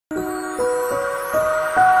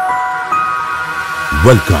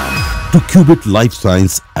Welcome to CUBIT Life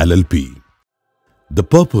Science LLP. The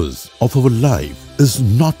purpose of our life is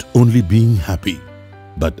not only being happy,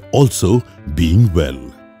 but also being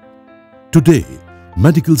well. Today,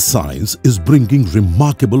 medical science is bringing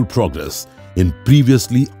remarkable progress in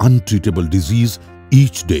previously untreatable disease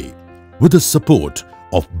each day with the support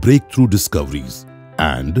of breakthrough discoveries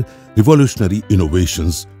and revolutionary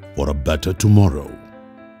innovations for a better tomorrow.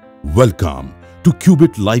 Welcome to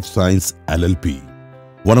CUBIT Life Science LLP,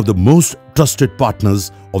 one of the most trusted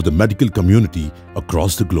partners of the medical community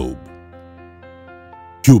across the globe.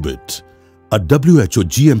 CUBIT, a WHO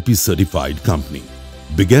GMP certified company,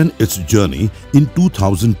 began its journey in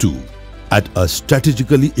 2002 at a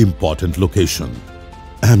strategically important location,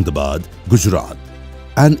 Ahmedabad, Gujarat,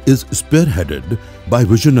 and is spearheaded by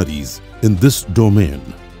visionaries in this domain,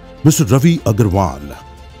 Mr. Ravi Agarwal,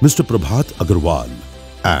 Mr. Prabhat Agarwal,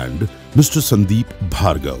 and Mr. Sandeep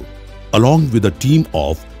Bhargav, along with a team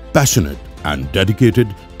of passionate and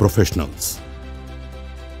dedicated professionals.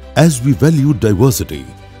 As we value diversity,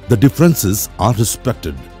 the differences are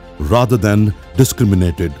respected rather than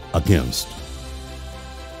discriminated against.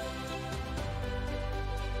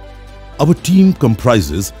 Our team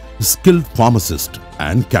comprises skilled pharmacists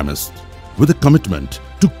and chemists with a commitment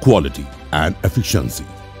to quality and efficiency,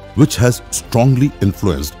 which has strongly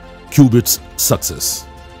influenced CUBIT's success.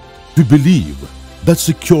 We believe that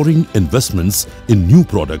securing investments in new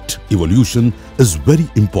product evolution is very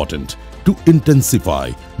important to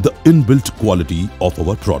intensify the inbuilt quality of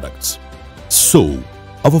our products. So,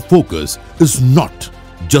 our focus is not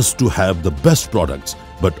just to have the best products,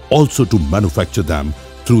 but also to manufacture them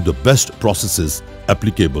through the best processes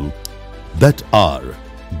applicable that are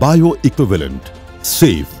bioequivalent,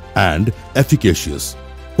 safe and efficacious,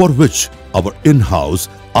 for which our in-house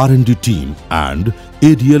R&D team and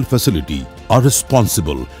ADL facility are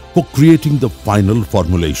responsible for creating the final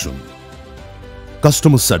formulation.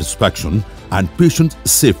 Customer satisfaction and patient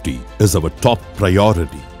safety is our top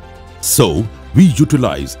priority. So, we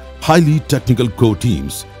utilize highly technical core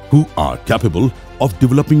teams who are capable of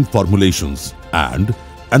developing formulations and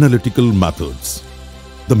analytical methods.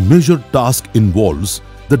 The major task involves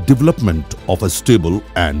the development of a stable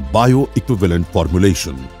and bioequivalent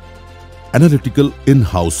formulation, analytical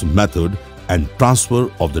in-house method, and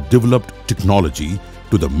transfer of the developed technology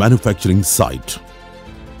to the manufacturing site.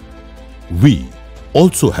 We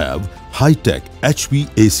also have high-tech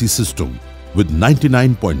HVAC system with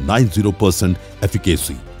 99.90%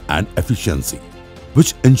 efficacy and efficiency,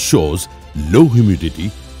 which ensures low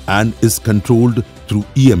humidity and is controlled through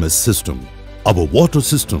EMS system. Our water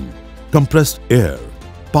system, compressed air,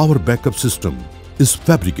 power backup system is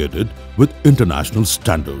fabricated with international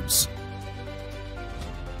standards.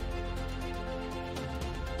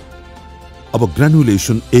 Our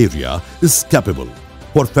granulation area is capable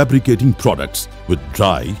for fabricating products with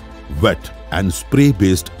dry, wet and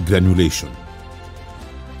spray-based granulation.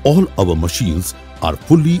 All our machines are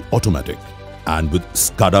fully automatic and with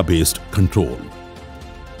SCADA-based control.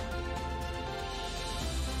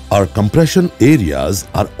 Our compression areas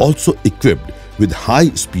are also equipped with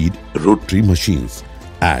high-speed rotary machines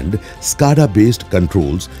and SCADA-based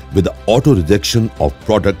controls with the auto-rejection of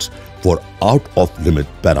products for out-of-limit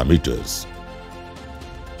parameters.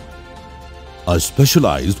 A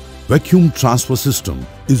specialized vacuum transfer system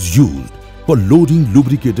is used for loading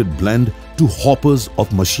lubricated blend to hoppers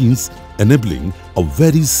of machines, enabling a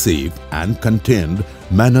very safe and contained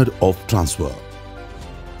manner of transfer.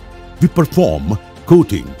 We perform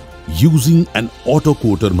coating using an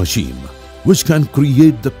auto-coater machine, which can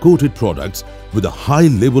create the coated products with a high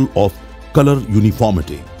level of color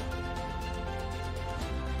uniformity.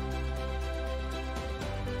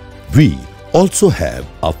 We also have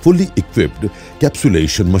a fully equipped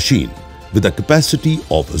capsulation machine with a capacity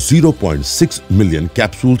of 0.6 million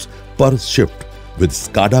capsules per shift with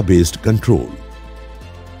SCADA-based control.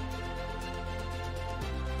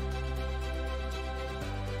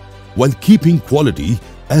 While keeping quality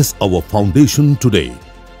as our foundation today,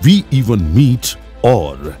 we even meet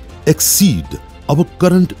or exceed our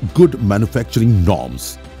current good manufacturing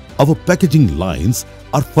norms. Our packaging lines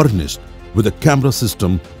are furnished with a camera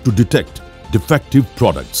system to detect defective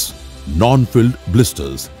products, non-filled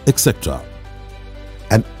blisters, etc.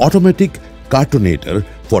 An automatic cartonator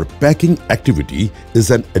for packing activity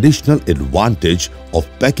is an additional advantage of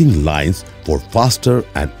packing lines for faster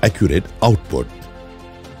and accurate output.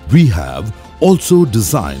 We have also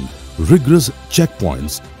designed rigorous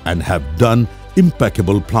checkpoints and have done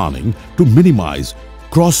impeccable planning to minimize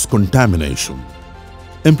cross-contamination.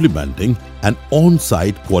 Implementing an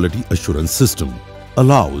on-site quality assurance system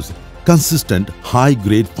allows consistent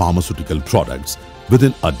high-grade pharmaceutical products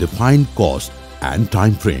within a defined cost and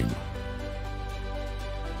time frame.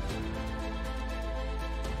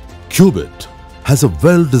 CUBIT has a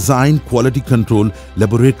well-designed quality control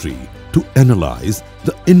laboratory to analyze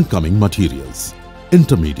the incoming materials,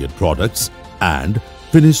 intermediate products and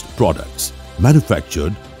finished products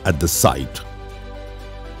manufactured at the site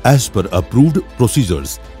as per approved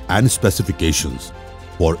procedures and specifications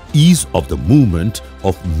for ease of the movement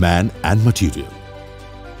of man and material.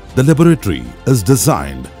 The laboratory is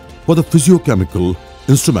designed for the physiochemical,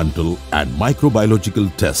 instrumental and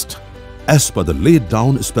microbiological test as per the laid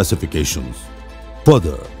down specifications.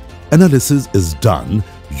 Further, analysis is done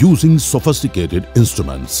using sophisticated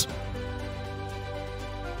instruments.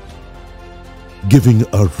 Giving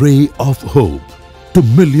a ray of hope to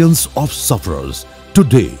millions of sufferers,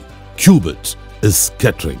 today CUBIT is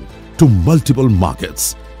catering to multiple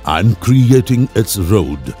markets and creating its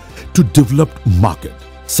road to developed markets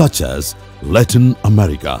such as Latin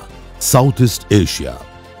America, Southeast Asia,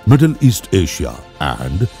 Middle East Asia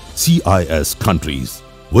and CIS countries,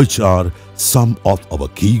 which are some of our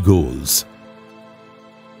key goals.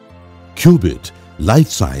 CUBIT Life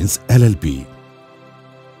Science LLP.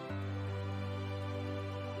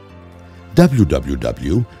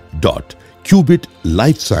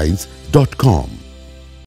 www.cubitlifescience.com